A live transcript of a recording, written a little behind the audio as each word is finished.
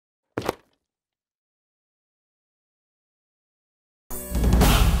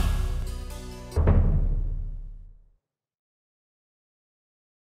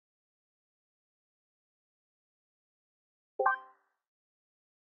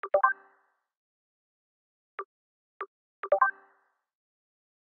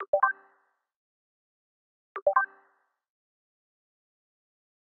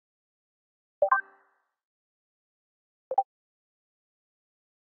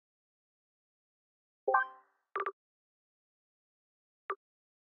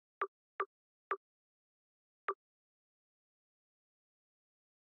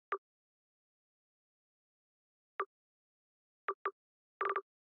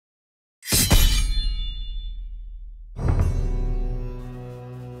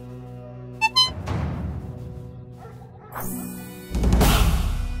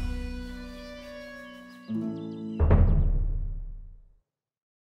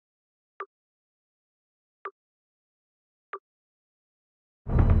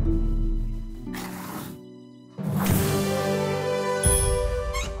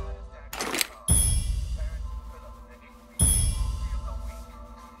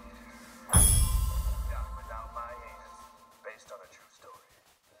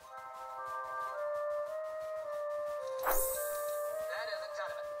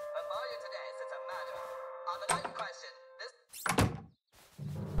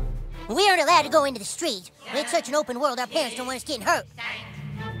We aren't allowed to go into the street. When it's such an open world, our parents don't want us getting hurt.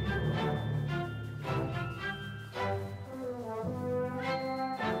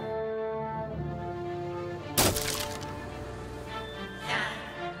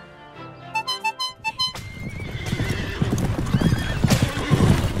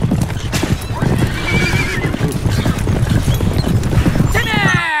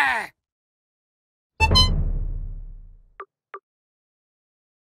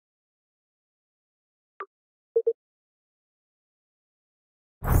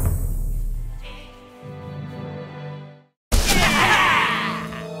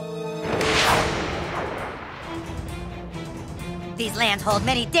 These lands hold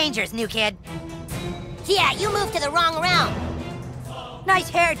many dangers, new kid. Yeah, you moved to the wrong realm. Nice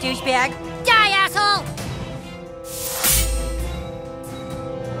hair, douchebag. Die, asshole!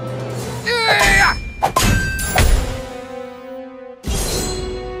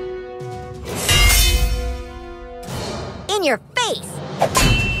 In your face!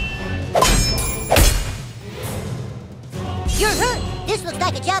 You're hurt. This looks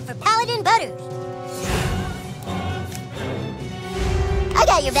like a job for Paladin Butters. I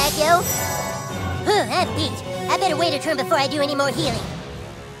got your back, yo. I'm beat. I better wait a turn before I do any more healing.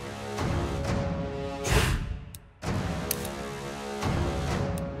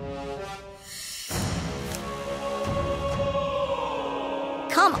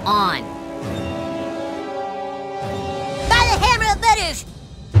 Come on. By the hammer of Butters!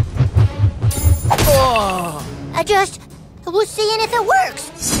 Oh. We'll see if it works.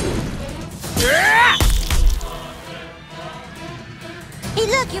 Hey,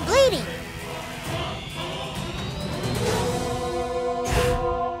 look, you're bleeding.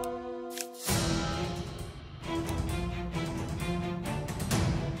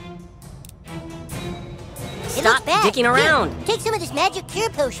 Stop dicking around. Here, take some of this magic cure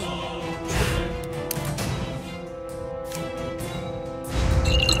potion.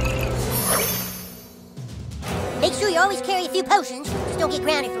 Make sure you always carry a few potions. Just don't get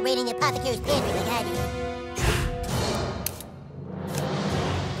grounded for raiding the apothecary's pantry like I do.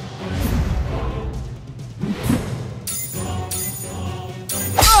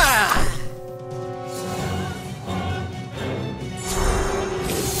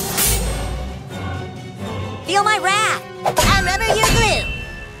 Feel my wrath! I rubber your glue!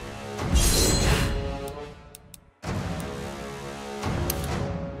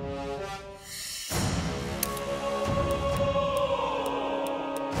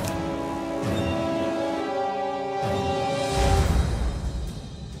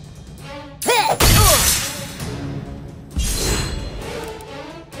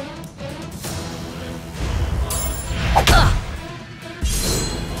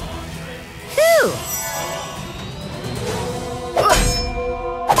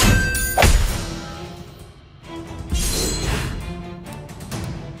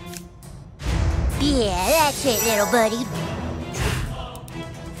 Yeah, that's it, little buddy.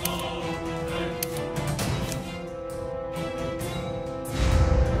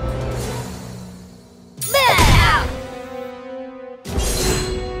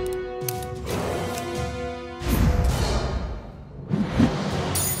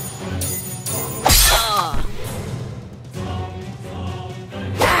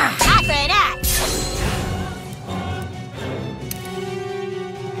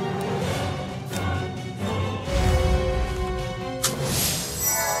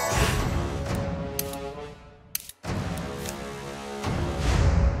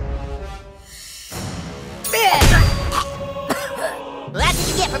 That's what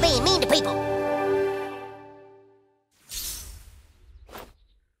you get for being mean to people.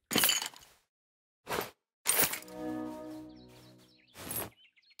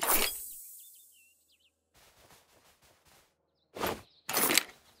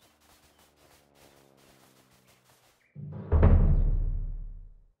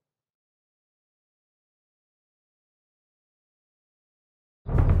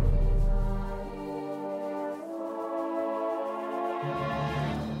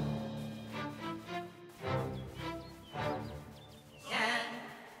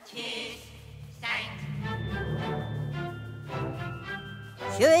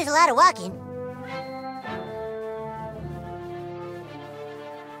 Sure is a lot of walking.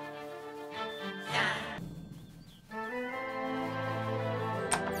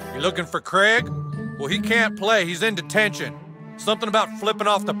 You looking for Craig? Well, he can't play. He's in detention. Something about flipping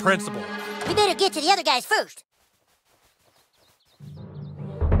off the principal. We better get to the other guys first.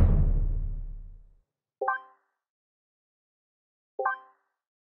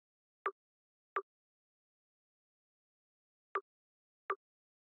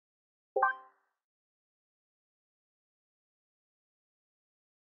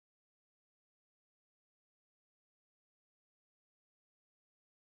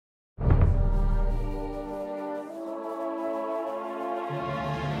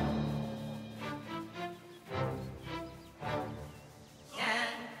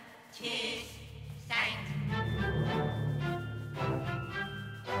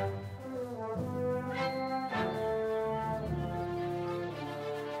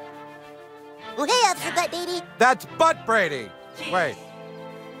 Well, hey, Officer Butt Baby. That's Butt Brady. Wait.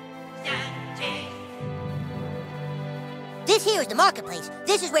 This here is the marketplace.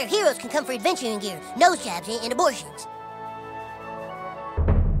 This is where heroes can come for adventuring gear, nose jabs, and abortions.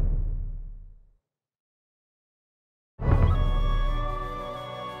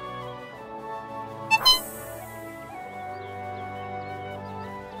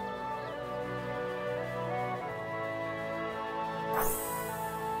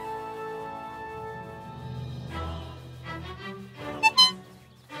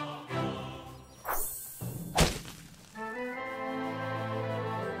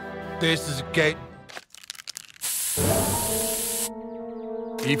 This is a gate.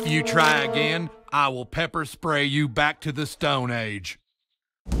 If you try again, I will pepper spray you back to the Stone Age.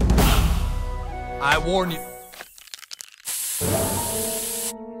 I warn you.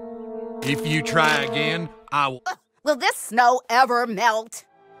 If you try again, I will... Will this snow ever melt?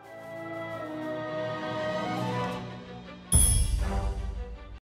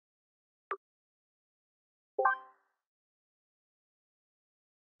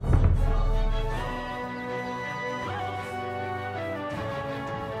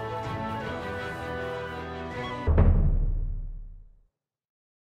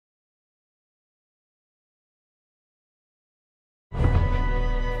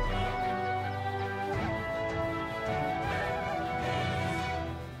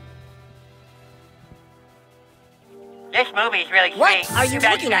 This movie's really What sweet. are you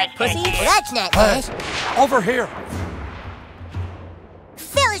That's looking at, nice, pussy? kid. Well, that's not nice. Over here.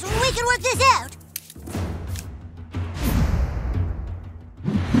 Fellas, we can work this out.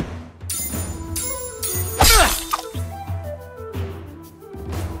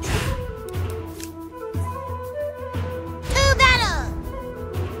 To battle!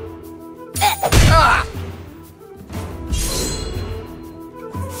 Keep trying!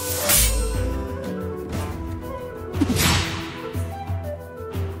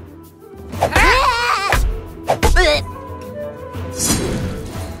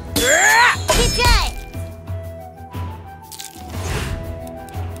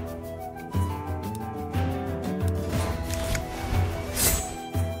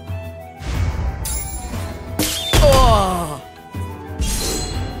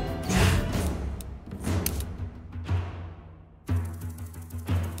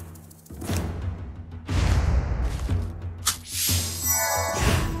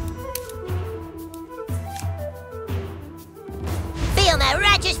 Feel my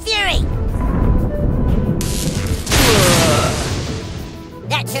righteous fury!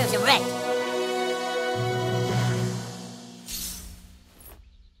 That serves him right.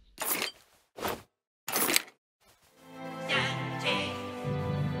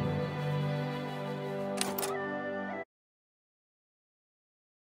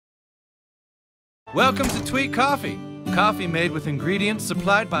 Welcome to Tweak Coffee. Coffee made with ingredients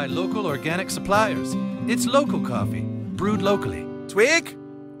supplied by local organic suppliers. It's local coffee, brewed locally. Tweak?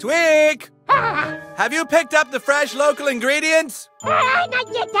 Tweak! Have you picked up the fresh local ingredients? Not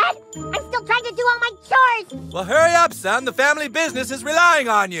yet, Dad. I'm still trying to do all my chores. Well, hurry up, son. The family business is relying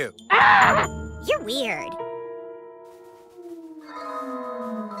on you. You're weird.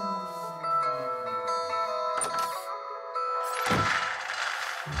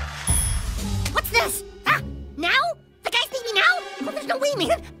 What's this? Ah, now? The guys need me now? Oh, there's no way,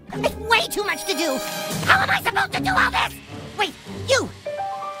 man. It's way too much to do. How am I supposed to do all this? Wait, you!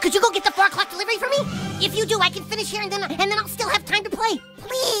 Could you go get the 4 o'clock delivery for me? If you do, I can finish here and then I'll still have time to play.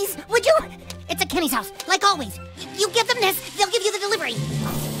 Please, would you? It's at Kenny's house, like always. You give them this, they'll give you the delivery.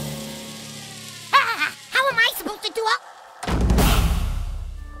 Ah, how am I supposed to do all...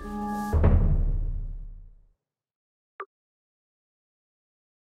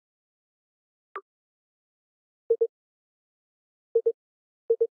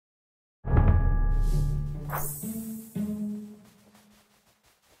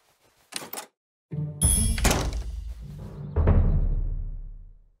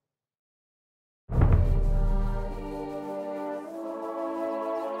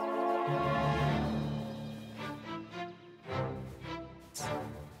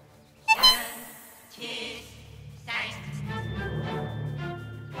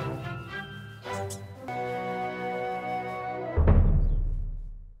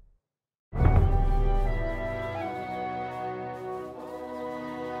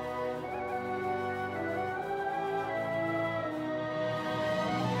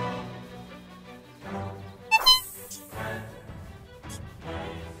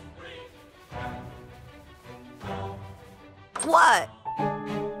 What?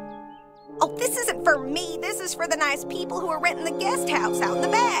 Oh, this isn't for me. This is for the nice people who are renting the guest house out in the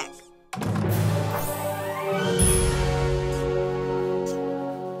back.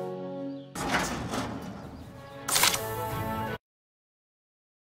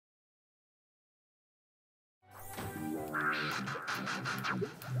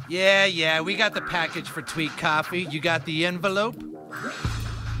 Yeah, we got the package for Tweak Coffee. You got the envelope?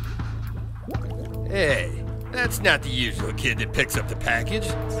 Hey, that's not the usual kid that picks up the package.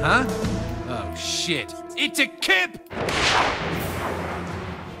 Huh? Oh, shit. It's a Kip!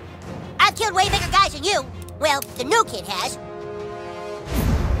 I've killed way bigger guys than you. Well, the new kid has.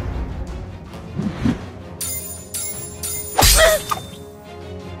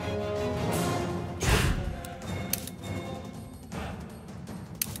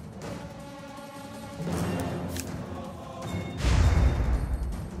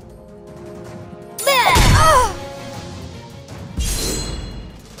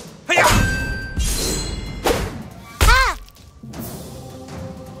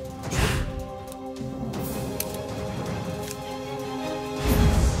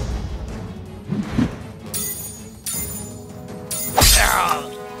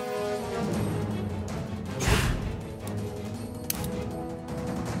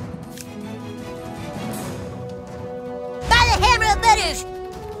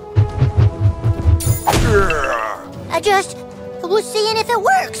 I just was seeing if it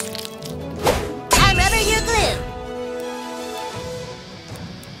works. I'm rubber, you're glue.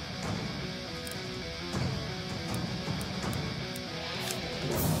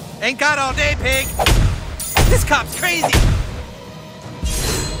 Ain't got all day, pig. This cop's crazy.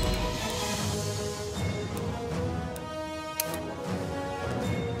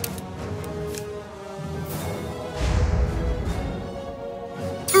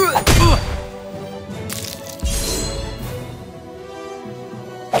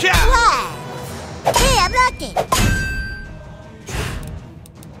 Why? Hey, I blocked it.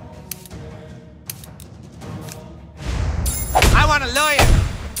 I want a lawyer.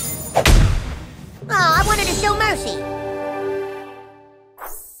 Oh, I wanted to show mercy.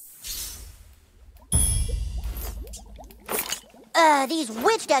 These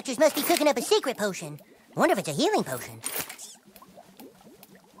witch doctors must be cooking up a secret potion. Wonder if it's a healing potion.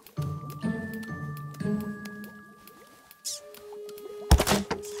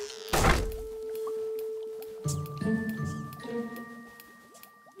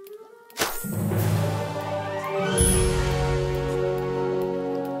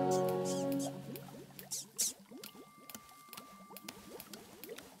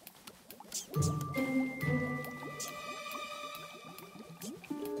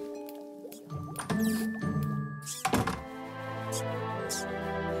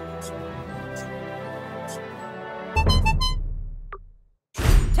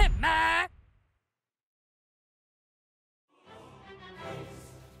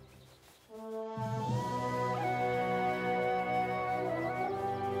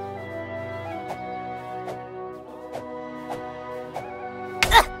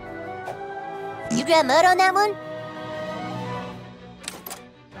 You grab mud on that one?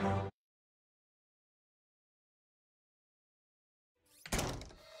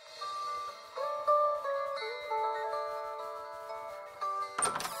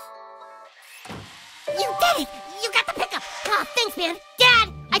 You did it! You got the pickup! Oh, thanks, man. Dad,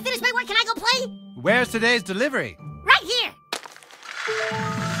 I finished my work. Can I go play? Where's today's delivery? Right here!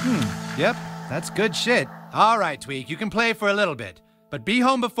 Yep, that's good shit. All right, Tweak, you can play for a little bit. But be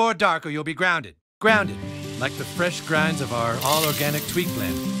home before dark or you'll be grounded. Grounded, like the fresh grinds of our all-organic Tweak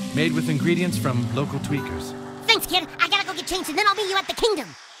blend, made with ingredients from local tweakers. Thanks, kid. I gotta go get changed and then I'll meet you at the kingdom.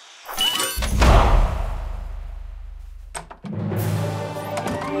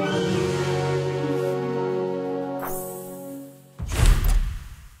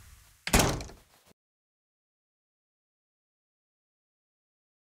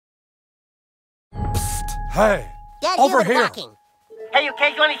 Hey, Dad's over here with the here. walking. Hey, you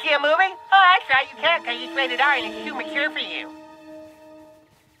kids want to see a movie? Oh, that's right, you can't because it's rated R and it's too mature for you.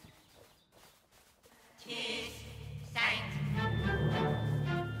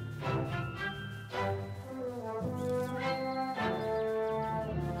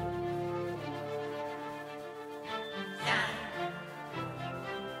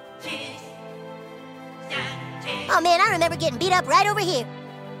 Oh man, I remember getting beat up right over here.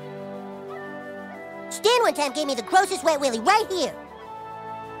 Stan one time gave me the grossest wet willy right here.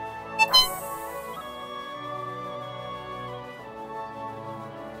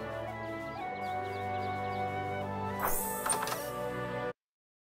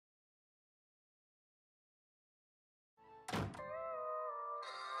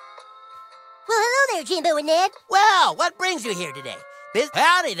 Well, hello there, Jimbo and Ned. Well, what brings you here today?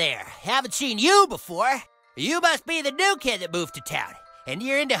 Howdy there. Haven't seen you before. You must be the new kid that moved to town. And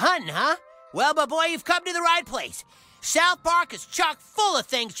you're into hunting, huh? Well, my boy, you've come to the right place. South Park is chock full of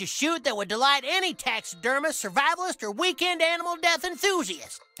things to shoot that would delight any taxidermist, survivalist, or weekend animal death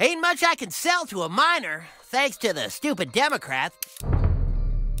enthusiast. Ain't much I can sell to a minor, thanks to the stupid Democrats.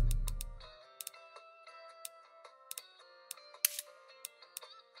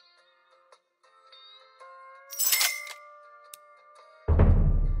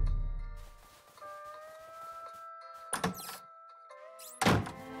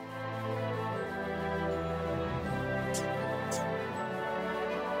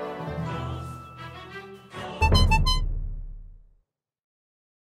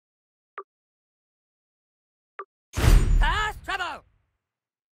 Trouble!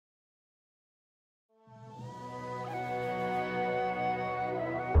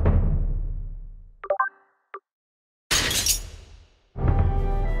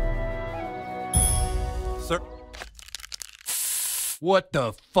 Sir. What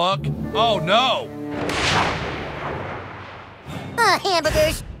the fuck? Oh no!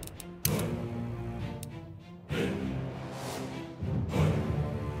 Hamburgers.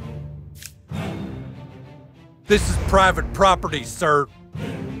 This is private property, sir.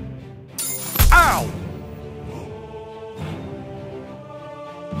 Ow!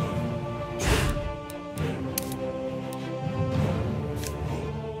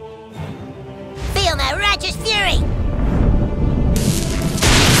 Feel my righteous fury.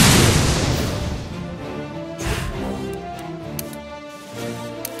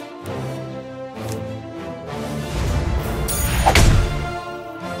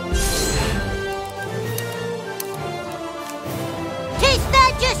 Taste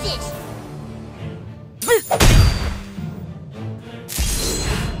that justice.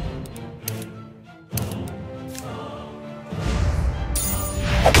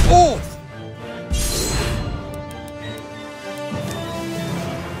 Oh!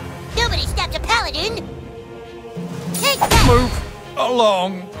 Nobody stopped a paladin. Take that. Move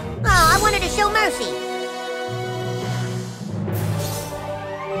along. Oh, I wanted to show mercy.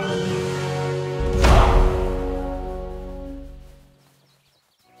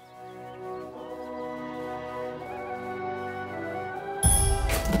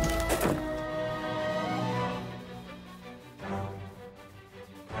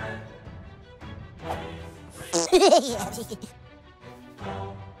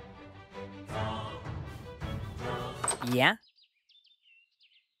 Yeah?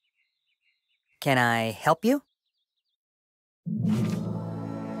 Can I help you?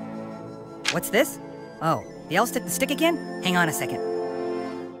 What's this? Oh, the L-stick the stick again? Hang on a second.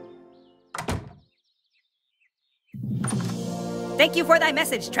 Thank you for thy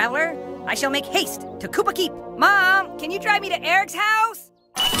message, traveler. I shall make haste to Koopa Keep. Mom, can you drive me to Eric's house?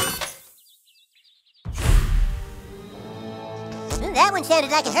 That one sounded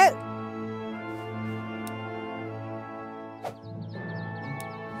like it hurt.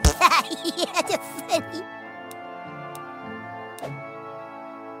 Yeah, that's funny.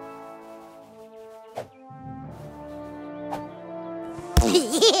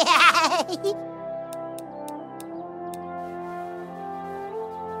 Yeah.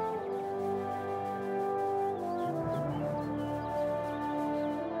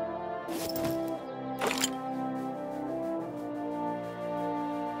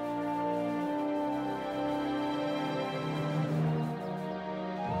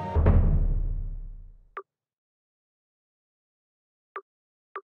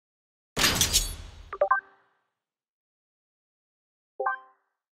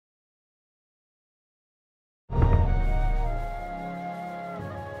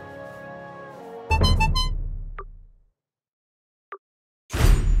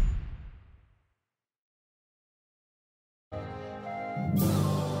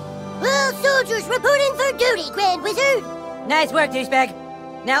 Well, soldiers reporting for duty, Grand Wizard. Nice work, douchebag.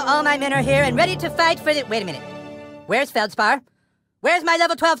 Now all my men are here and ready to fight for the— Wait a minute. Where's Feldspar? Where's my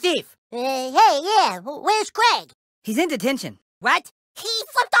level 12 thief? Hey, yeah, where's Craig? He's in detention. What? He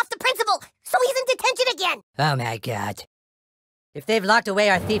flipped off the principal, so he's in detention again. Oh my god. If they've locked away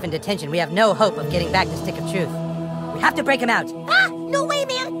our thief in detention, we have no hope of getting back the stick of truth. We have to break him out. Ah, no way,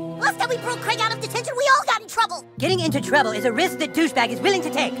 man. Last time we broke Craig out of detention, we all got in trouble. Getting into trouble is a risk that douchebag is willing to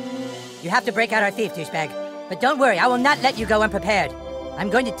take. You have to break out our thief, douchebag. But don't worry, I will not let you go unprepared. I'm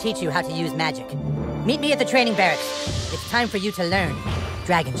going to teach you how to use magic. Meet me at the training barracks. It's time for you to learn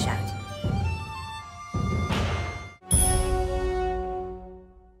Dragon Shout.